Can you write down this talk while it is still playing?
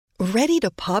Ready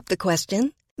to pop the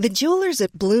question? The jewelers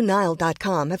at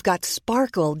BlueNile.com have got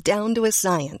sparkle down to a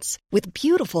science with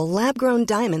beautiful lab-grown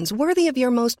diamonds worthy of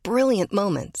your most brilliant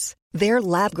moments. Their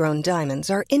lab-grown diamonds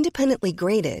are independently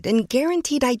graded and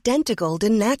guaranteed identical to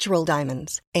natural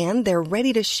diamonds, and they're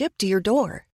ready to ship to your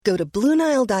door. Go to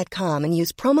BlueNile.com and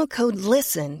use promo code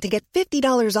LISTEN to get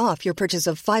 $50 off your purchase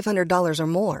of $500 or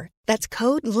more. That's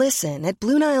code LISTEN at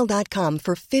BlueNile.com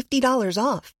for $50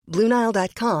 off.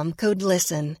 BlueNile.com, code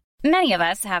LISTEN. Many of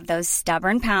us have those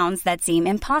stubborn pounds that seem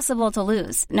impossible to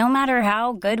lose, no matter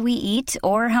how good we eat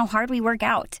or how hard we work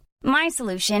out. My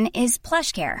solution is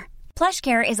PlushCare.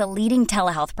 PlushCare is a leading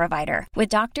telehealth provider with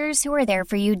doctors who are there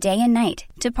for you day and night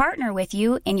to partner with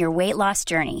you in your weight loss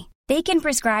journey. They can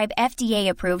prescribe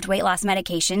FDA-approved weight loss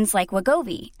medications like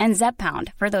Wegovy and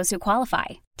Zepbound for those who qualify.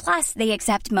 Plus, they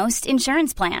accept most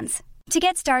insurance plans. To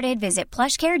get started, visit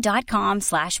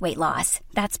plushcare.com/weightloss.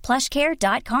 That's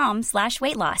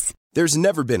plushcare.com/weightloss. There's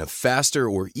never been a faster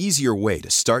or easier way to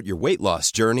start your weight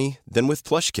loss journey than with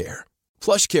PlushCare.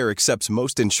 PlushCare accepts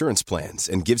most insurance plans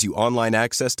and gives you online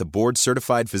access to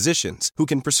board-certified physicians who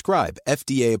can prescribe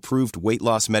FDA-approved weight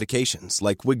loss medications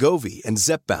like Wegovy and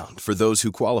Zepbound for those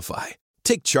who qualify.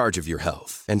 Take charge of your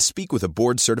health and speak with a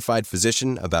board-certified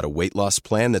physician about a weight loss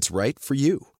plan that's right for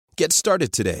you. Get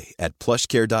started today at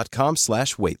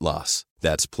plushcare.com/weightloss.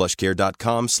 That's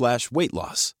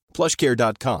plushcare.com/weightloss.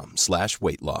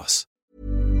 plushcare.com/weightloss.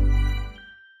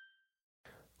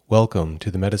 Welcome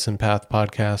to the Medicine Path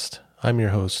Podcast. I'm your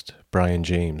host, Brian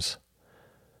James.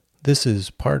 This is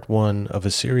part one of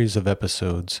a series of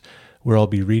episodes where I'll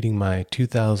be reading my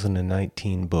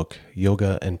 2019 book,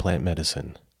 Yoga and Plant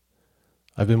Medicine.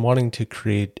 I've been wanting to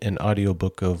create an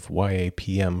audiobook of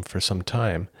YAPM for some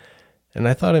time, and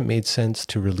I thought it made sense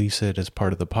to release it as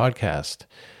part of the podcast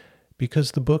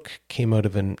because the book came out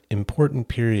of an important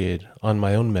period on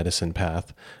my own medicine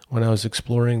path when I was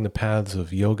exploring the paths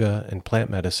of yoga and plant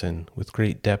medicine with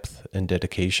great depth and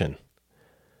dedication.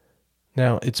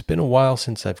 Now, it's been a while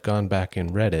since I've gone back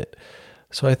and read it,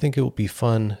 so I think it will be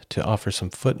fun to offer some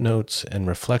footnotes and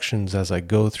reflections as I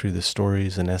go through the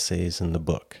stories and essays in the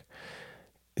book.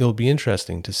 It'll be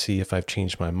interesting to see if I've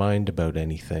changed my mind about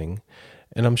anything,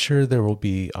 and I'm sure there will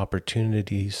be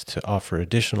opportunities to offer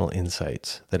additional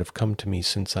insights that have come to me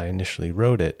since I initially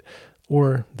wrote it,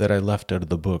 or that I left out of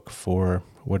the book for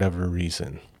whatever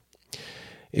reason.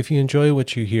 If you enjoy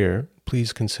what you hear,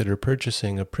 please consider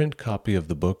purchasing a print copy of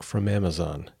the book from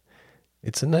Amazon.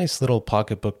 It's a nice little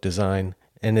pocketbook design,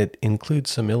 and it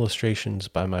includes some illustrations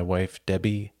by my wife,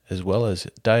 Debbie, as well as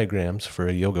diagrams for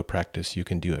a yoga practice you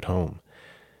can do at home.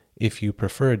 If you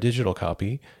prefer a digital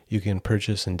copy, you can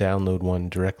purchase and download one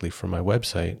directly from my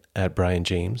website at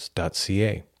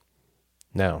brianjames.ca.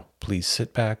 Now, please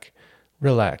sit back,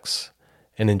 relax,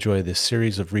 and enjoy this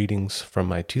series of readings from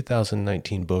my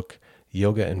 2019 book,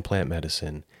 Yoga and Plant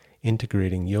Medicine,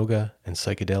 Integrating Yoga and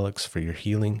Psychedelics for Your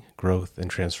Healing, Growth,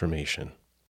 and Transformation.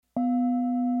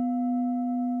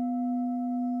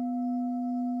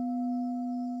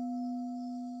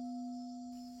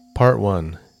 Part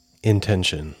 1.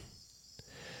 Intention.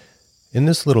 In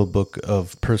this little book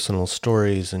of personal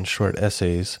stories and short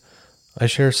essays, I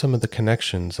share some of the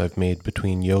connections I've made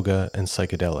between yoga and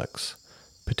psychedelics,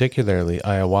 particularly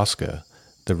ayahuasca,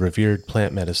 the revered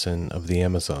plant medicine of the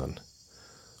Amazon.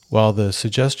 While the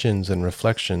suggestions and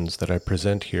reflections that I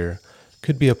present here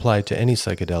could be applied to any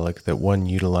psychedelic that one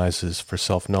utilizes for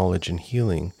self-knowledge and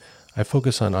healing, I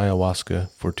focus on ayahuasca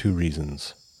for two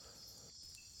reasons.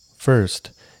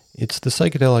 First, it's the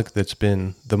psychedelic that's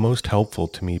been the most helpful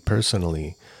to me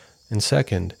personally, and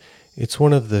second, it's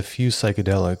one of the few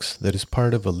psychedelics that is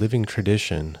part of a living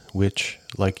tradition which,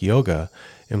 like yoga,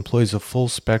 employs a full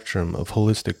spectrum of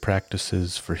holistic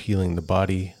practices for healing the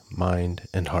body, mind,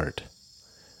 and heart.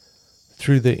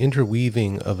 Through the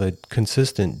interweaving of a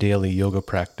consistent daily yoga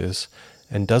practice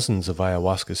and dozens of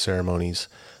ayahuasca ceremonies,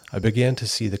 I began to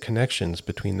see the connections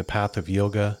between the path of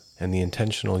yoga and the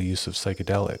intentional use of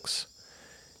psychedelics.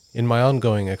 In my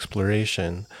ongoing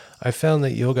exploration, I found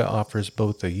that yoga offers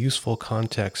both a useful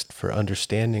context for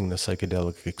understanding the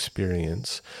psychedelic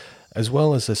experience, as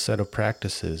well as a set of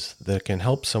practices that can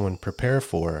help someone prepare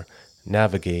for,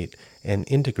 navigate, and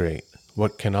integrate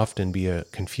what can often be a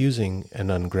confusing and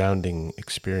ungrounding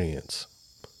experience.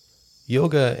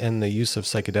 Yoga and the use of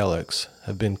psychedelics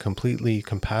have been completely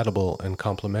compatible and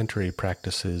complementary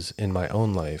practices in my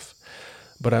own life,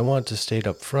 but I want to state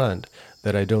up front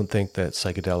that I don't think that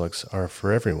psychedelics are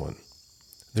for everyone.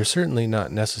 They're certainly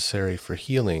not necessary for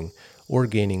healing or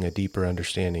gaining a deeper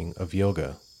understanding of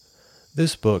yoga.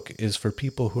 This book is for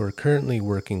people who are currently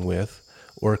working with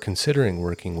or considering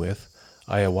working with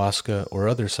ayahuasca or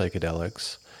other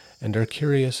psychedelics, and are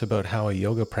curious about how a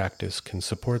yoga practice can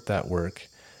support that work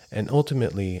and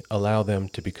ultimately allow them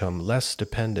to become less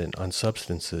dependent on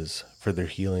substances for their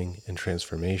healing and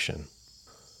transformation.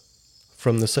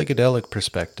 From the psychedelic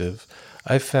perspective,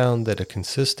 I've found that a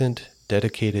consistent,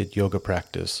 dedicated yoga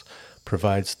practice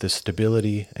provides the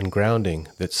stability and grounding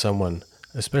that someone,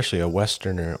 especially a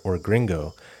Westerner or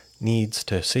gringo, needs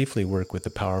to safely work with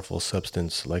a powerful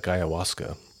substance like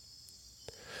ayahuasca.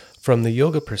 From the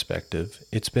yoga perspective,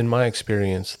 it's been my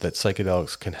experience that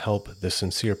psychedelics can help the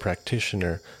sincere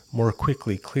practitioner more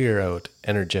quickly clear out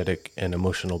energetic and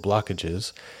emotional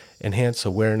blockages, enhance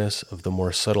awareness of the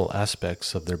more subtle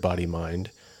aspects of their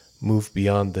body-mind, move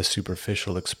beyond the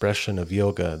superficial expression of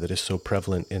yoga that is so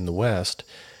prevalent in the West,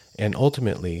 and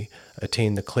ultimately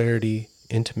attain the clarity,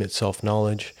 intimate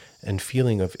self-knowledge, and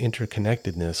feeling of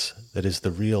interconnectedness that is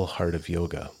the real heart of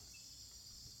yoga.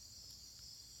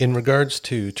 In regards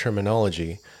to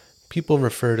terminology, people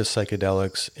refer to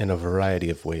psychedelics in a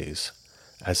variety of ways,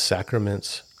 as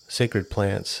sacraments, sacred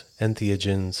plants,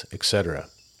 entheogens, etc.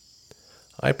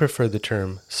 I prefer the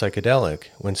term psychedelic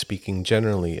when speaking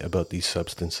generally about these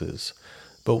substances,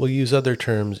 but will use other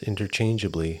terms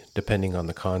interchangeably depending on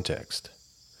the context.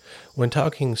 When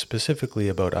talking specifically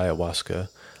about ayahuasca,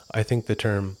 I think the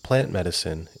term plant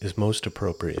medicine is most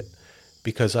appropriate,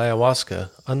 because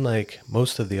ayahuasca, unlike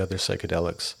most of the other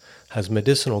psychedelics, has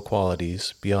medicinal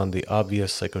qualities beyond the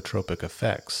obvious psychotropic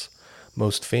effects,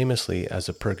 most famously as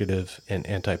a purgative and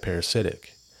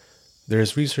antiparasitic. There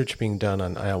is research being done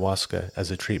on ayahuasca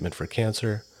as a treatment for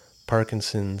cancer,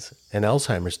 Parkinson's, and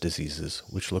Alzheimer's diseases,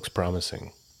 which looks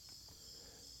promising.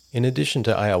 In addition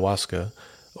to ayahuasca,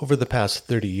 over the past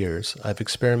 30 years, I've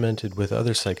experimented with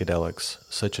other psychedelics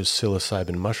such as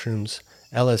psilocybin mushrooms,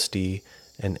 LSD,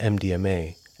 and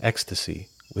MDMA, ecstasy,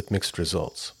 with mixed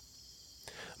results.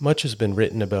 Much has been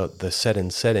written about the set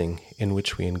and setting in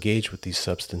which we engage with these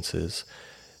substances,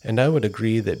 and I would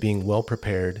agree that being well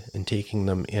prepared and taking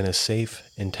them in a safe,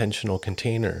 intentional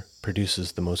container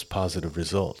produces the most positive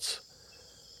results.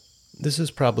 This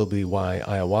is probably why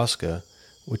ayahuasca,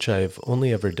 which I've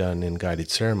only ever done in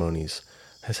guided ceremonies,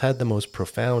 has had the most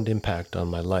profound impact on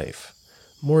my life,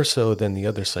 more so than the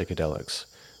other psychedelics,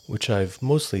 which I've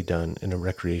mostly done in a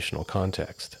recreational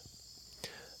context.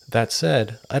 That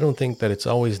said, I don't think that it's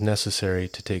always necessary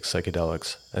to take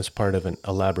psychedelics as part of an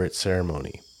elaborate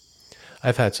ceremony.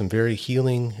 I've had some very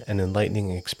healing and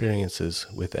enlightening experiences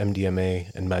with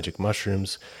MDMA and magic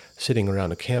mushrooms, sitting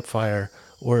around a campfire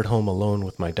or at home alone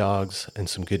with my dogs and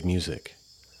some good music.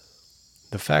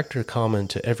 The factor common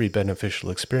to every beneficial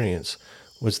experience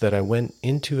was that I went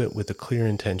into it with a clear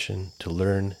intention to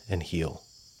learn and heal.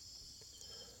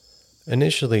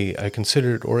 Initially, I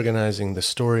considered organizing the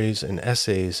stories and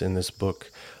essays in this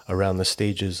book around the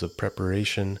stages of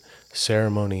preparation,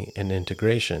 ceremony, and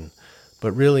integration,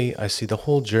 but really I see the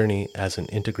whole journey as an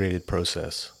integrated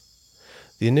process.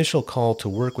 The initial call to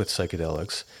work with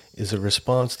psychedelics is a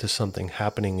response to something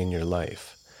happening in your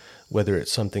life, whether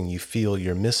it's something you feel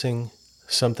you're missing,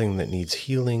 something that needs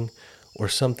healing, or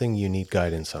something you need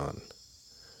guidance on.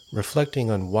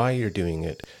 Reflecting on why you're doing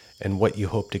it and what you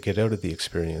hope to get out of the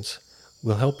experience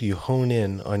will help you hone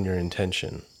in on your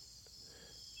intention.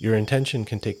 Your intention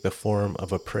can take the form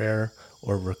of a prayer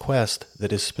or request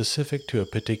that is specific to a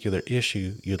particular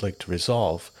issue you'd like to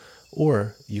resolve,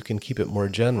 or you can keep it more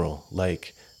general,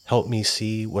 like, help me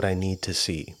see what I need to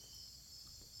see.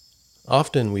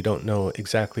 Often we don't know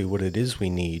exactly what it is we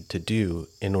need to do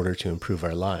in order to improve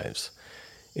our lives.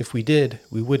 If we did,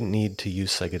 we wouldn't need to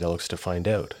use psychedelics to find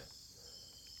out.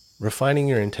 Refining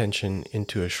your intention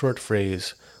into a short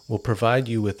phrase will provide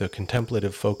you with a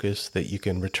contemplative focus that you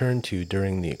can return to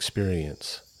during the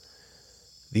experience.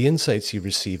 The insights you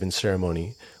receive in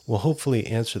ceremony will hopefully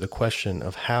answer the question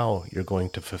of how you're going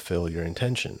to fulfill your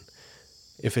intention.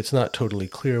 If it's not totally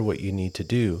clear what you need to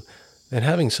do, then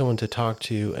having someone to talk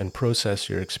to and process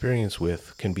your experience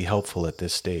with can be helpful at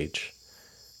this stage.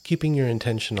 Keeping your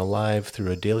intention alive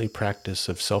through a daily practice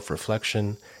of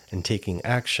self-reflection and taking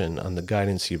action on the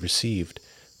guidance you received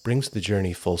brings the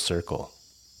journey full circle.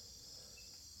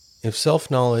 If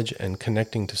self-knowledge and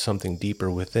connecting to something deeper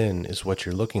within is what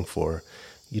you're looking for,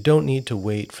 you don't need to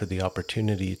wait for the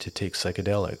opportunity to take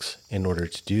psychedelics in order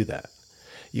to do that.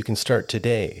 You can start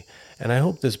today, and I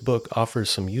hope this book offers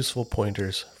some useful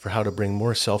pointers for how to bring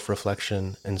more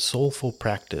self-reflection and soulful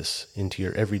practice into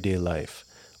your everyday life,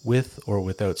 with or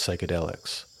without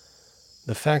psychedelics.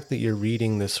 The fact that you're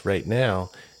reading this right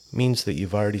now means that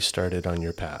you've already started on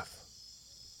your path.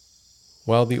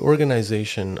 While the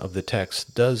organization of the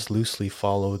text does loosely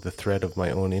follow the thread of my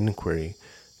own inquiry,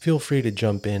 feel free to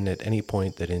jump in at any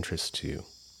point that interests you.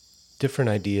 different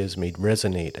ideas may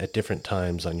resonate at different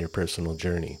times on your personal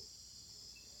journey.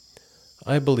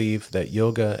 I believe that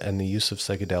yoga and the use of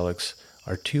psychedelics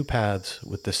are two paths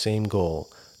with the same goal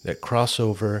that cross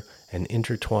over and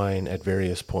intertwine at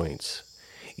various points,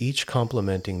 each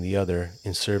complementing the other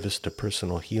in service to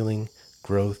personal healing,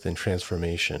 growth, and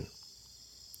transformation.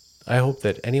 I hope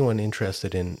that anyone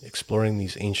interested in exploring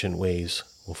these ancient ways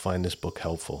will find this book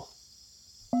helpful.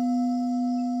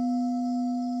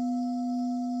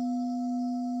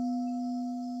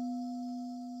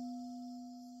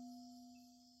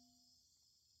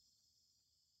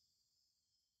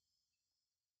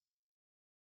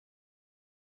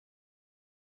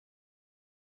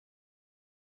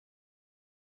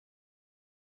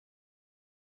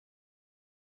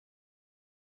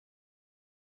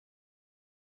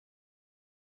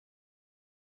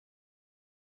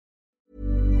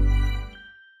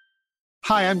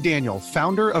 Hi, I'm Daniel,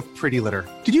 founder of Pretty Litter.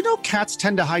 Did you know cats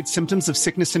tend to hide symptoms of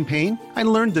sickness and pain? I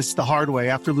learned this the hard way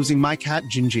after losing my cat,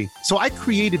 Gingy. So I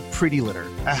created Pretty Litter,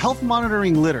 a health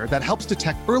monitoring litter that helps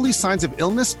detect early signs of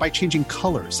illness by changing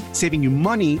colors, saving you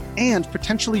money and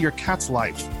potentially your cat's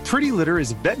life. Pretty Litter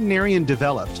is veterinarian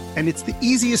developed, and it's the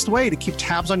easiest way to keep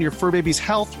tabs on your fur baby's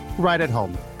health right at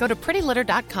home. Go to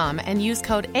prettylitter.com and use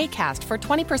code ACAST for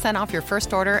 20% off your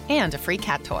first order and a free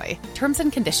cat toy. Terms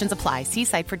and conditions apply. See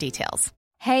site for details.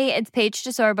 Hey, it's Paige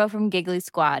DeSorbo from Giggly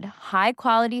Squad. High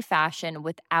quality fashion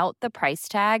without the price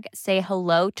tag. Say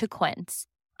hello to Quince.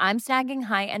 I'm snagging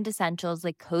high-end essentials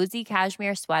like cozy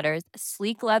cashmere sweaters,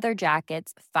 sleek leather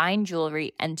jackets, fine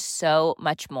jewelry, and so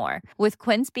much more. With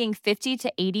Quince being 50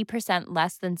 to 80%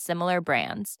 less than similar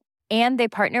brands. And they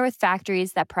partner with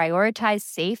factories that prioritize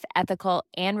safe, ethical,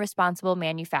 and responsible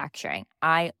manufacturing.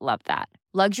 I love that.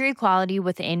 Luxury quality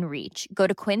within reach. Go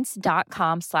to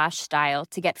quince.com/style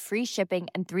to get free shipping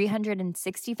and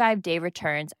 365-day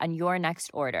returns on your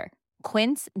next order.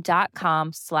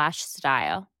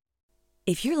 Quince.com/style.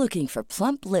 If you're looking for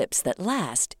plump lips that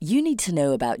last, you need to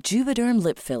know about Juvederm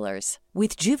lip fillers.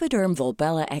 With Juvederm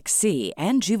Volbella XC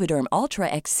and Juvederm Ultra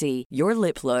XC, your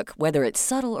lip look, whether it's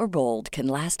subtle or bold, can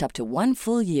last up to 1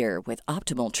 full year with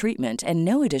optimal treatment and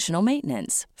no additional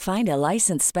maintenance. Find a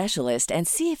licensed specialist and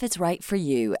see if it's right for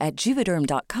you at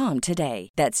Juvederm.com today.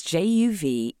 That's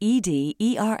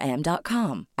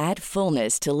JUVEDERM.com. Add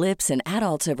fullness to lips in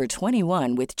adults over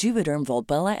 21 with Juvederm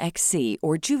Volbella XC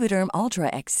or Juvederm Ultra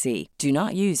XC. Do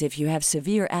not use if you have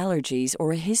severe allergies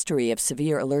or a history of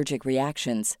severe allergic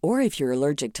reactions, or if you're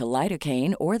allergic to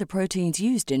lidocaine or the proteins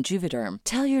used in Juvederm.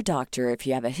 Tell your doctor if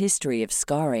you have a history of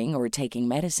scarring or taking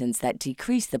medicines that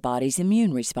decrease the body's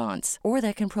immune response or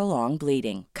that can prolong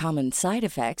bleeding. Common side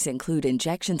effects include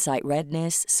injection site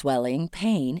redness, swelling,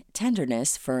 pain,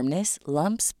 tenderness, firmness,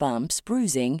 lumps, bumps,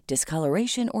 bruising,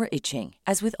 discoloration, or itching.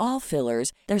 As with all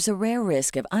fillers, there's a rare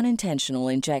risk of unintentional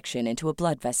injection into a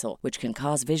blood vessel, which can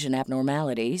cause vision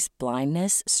abnormalities,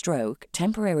 blindness, stroke,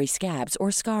 temporary scabs,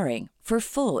 or scarring. For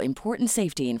full, important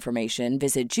safety information,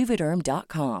 visit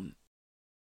Juvederm.com.